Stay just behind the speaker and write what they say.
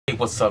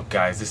what's up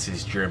guys, this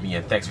is Jeremy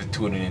and thanks for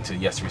tuning into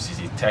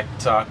Yes360 Tech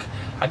Talk.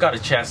 I got a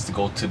chance to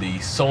go to the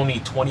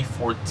Sony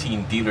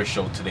 2014 Dealer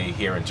Show today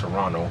here in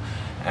Toronto,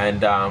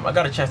 and I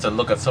got a chance to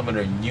look at some of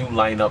their new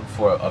lineup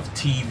of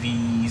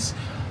TVs,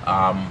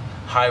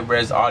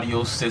 high-res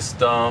audio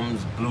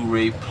systems,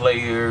 Blu-ray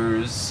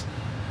players,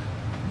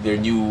 their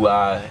new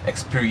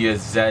Xperia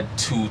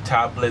Z2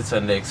 tablets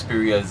and the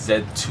Xperia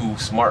Z2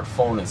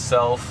 smartphone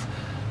itself,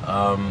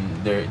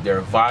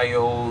 their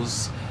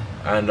Vios,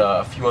 and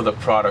a few other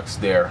products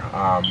there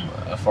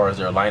as far as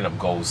their lineup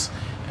goes.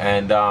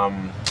 And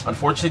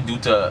unfortunately,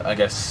 due to, I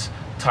guess,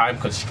 time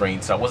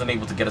constraints, I wasn't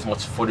able to get as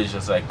much footage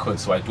as I could,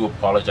 so I do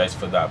apologize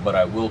for that, but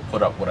I will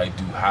put up what I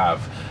do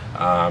have,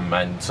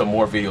 and some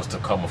more videos to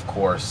come, of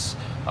course,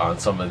 on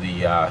some of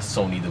the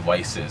Sony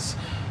devices.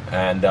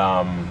 And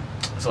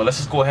so let's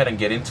just go ahead and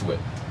get into it.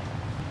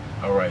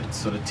 Alright,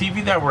 so the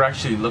TV that we're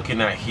actually looking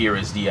at here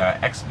is the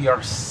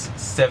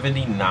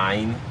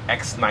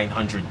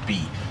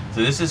XBR-79X900B.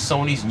 So this is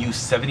Sony's new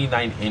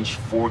 79-inch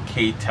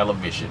 4K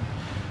television.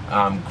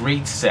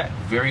 Great set,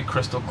 very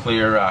crystal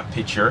clear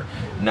picture.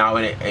 Now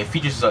it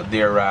features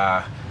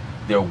their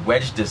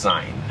wedge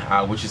design,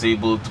 which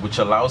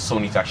allows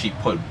Sony to actually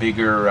put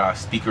bigger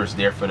speakers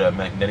there for the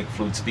magnetic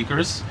fluid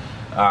speakers,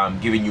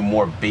 giving you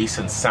more bass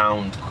and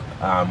sound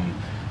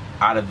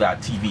out of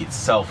that TV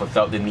itself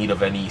without the need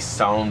of any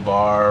sound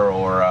bar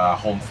or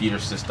home theater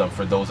system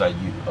for those of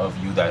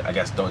you that I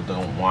guess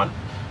don't want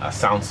a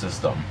sound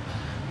system.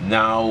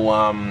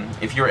 Now,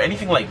 if you're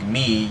anything like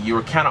me,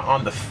 you're kind of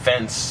on the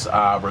fence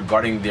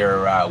regarding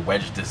their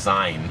wedge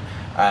design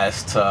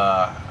as to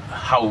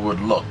how it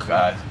would look.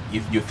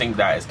 If you think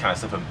that is kind of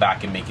stepping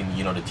back and making,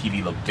 you know, the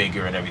TV look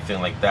bigger and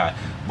everything like that.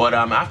 But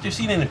after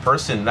seeing it in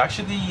person,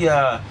 actually,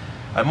 I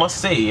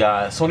must say,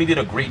 Sony did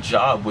a great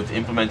job with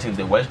implementing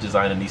the wedge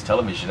design in these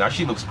televisions. It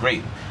actually looks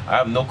great. I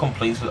have no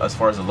complaints as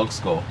far as the looks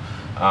go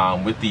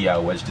with the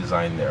wedge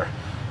design there.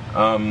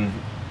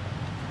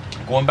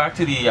 Going back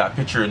to the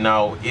picture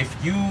now, if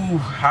you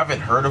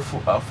haven't heard of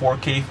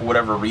 4K for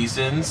whatever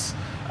reasons,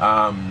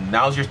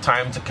 now's your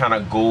time to kind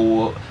of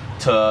go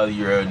to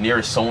your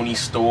nearest Sony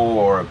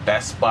store or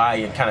Best Buy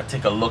and kind of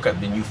take a look at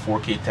the new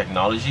 4K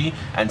technology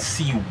and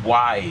see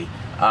why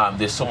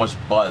there's so much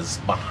buzz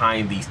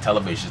behind these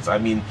televisions. I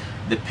mean,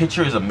 the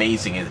picture is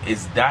amazing.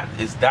 Is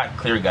that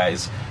clear,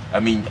 guys? I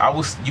mean,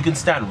 you can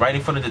stand right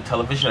in front of the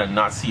television and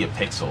not see a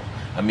pixel.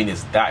 I mean,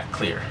 it's that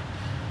clear.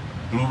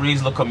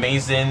 Blu-rays look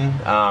amazing.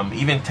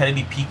 Even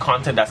 1080p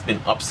content that's been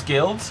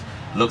upscaled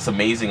looks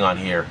amazing on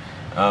here.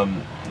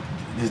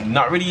 There's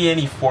not really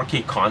any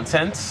 4K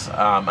content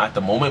at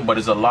the moment, but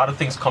there's a lot of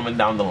things coming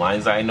down the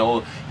lines. I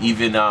know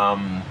even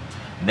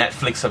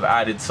Netflix have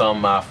added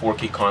some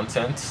 4K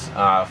content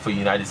for the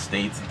United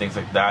States and things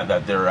like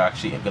that they're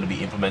actually going to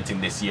be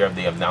implementing this year.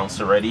 They have announced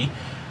already,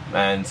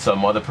 and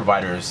some other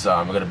providers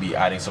are going to be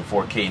adding some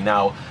 4K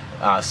now.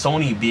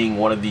 Sony being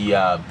one of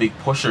the big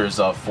pushers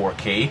of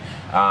 4K,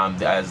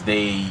 as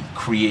they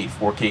create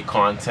 4K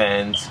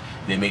content,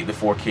 they make the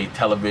 4K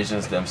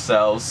televisions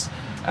themselves,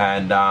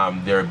 and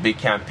they're a big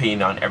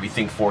campaign on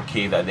everything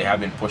 4K that they have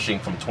been pushing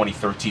from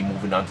 2013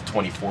 moving on to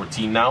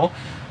 2014 now.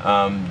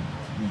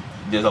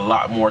 There's a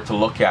lot more to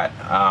look at,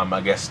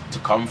 I guess, to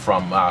come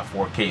from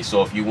 4K.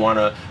 So if you want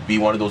to be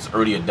one of those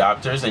early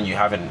adopters and you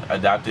haven't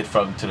adapted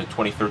to the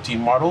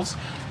 2013 models,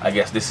 I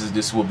guess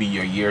this will be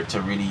your year to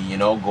really, you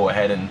know, go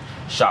ahead and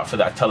shop for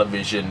that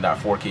television, that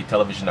 4K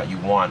television that you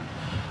want.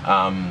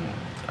 As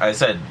I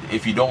said,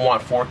 if you don't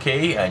want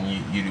 4K and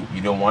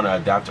you don't want to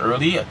adapt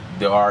early,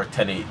 there are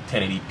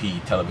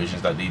 1080p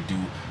televisions that they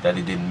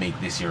didn't make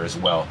this year as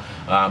well.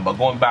 But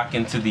going back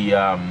into the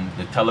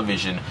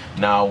television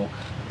now.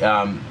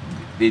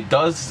 It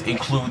does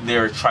include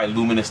their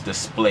triluminous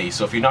display.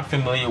 So if you're not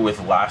familiar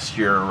with last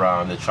year,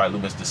 the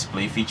triluminous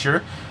display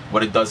feature,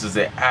 what it does is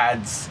it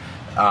adds,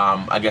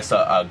 I guess,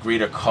 a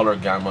greater color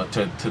gamut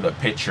to the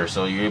picture.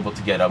 So you're able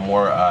to get a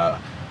more a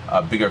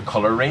bigger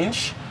color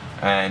range,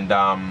 and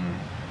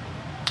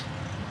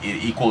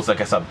it equals, I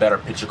guess, a better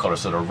picture color.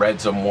 So the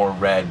reds are more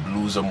red,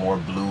 blues are more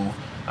blue,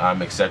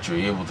 etc.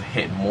 You're able to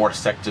hit more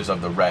sectors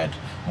of the red,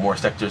 more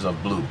sectors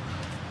of blue.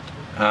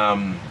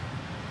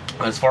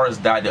 As far as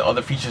that, the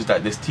other features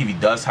that this TV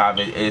does have,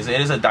 it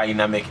is a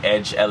dynamic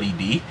edge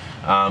LED,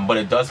 but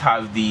it does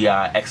have the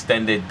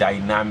extended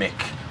dynamic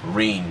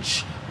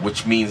range,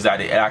 which means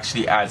that it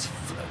actually adds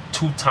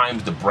 2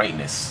 times the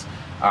brightness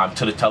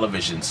to the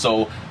television.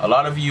 So a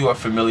lot of you are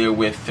familiar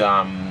with,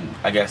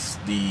 I guess,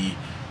 the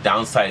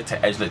downside to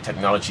edge-lit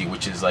technology,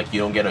 which is like you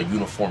don't get a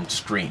uniform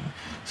screen.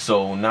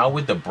 So now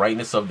with the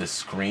brightness of the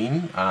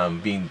screen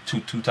being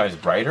two times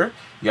brighter,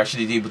 you're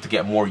actually able to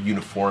get more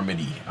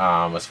uniformity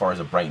as far as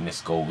the brightness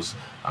goes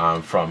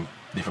from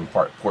different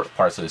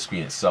parts of the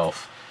screen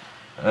itself.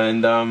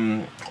 And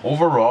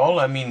overall,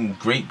 I mean,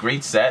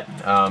 great set.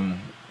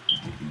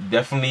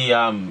 Definitely,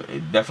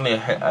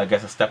 I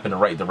guess, a step in the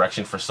right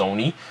direction for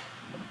Sony.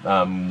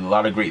 A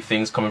lot of great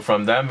things coming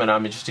from them, and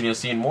I'm interested in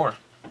seeing more.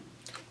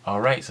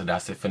 Alright, so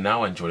that's it for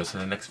now. Enjoy this in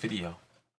the next video.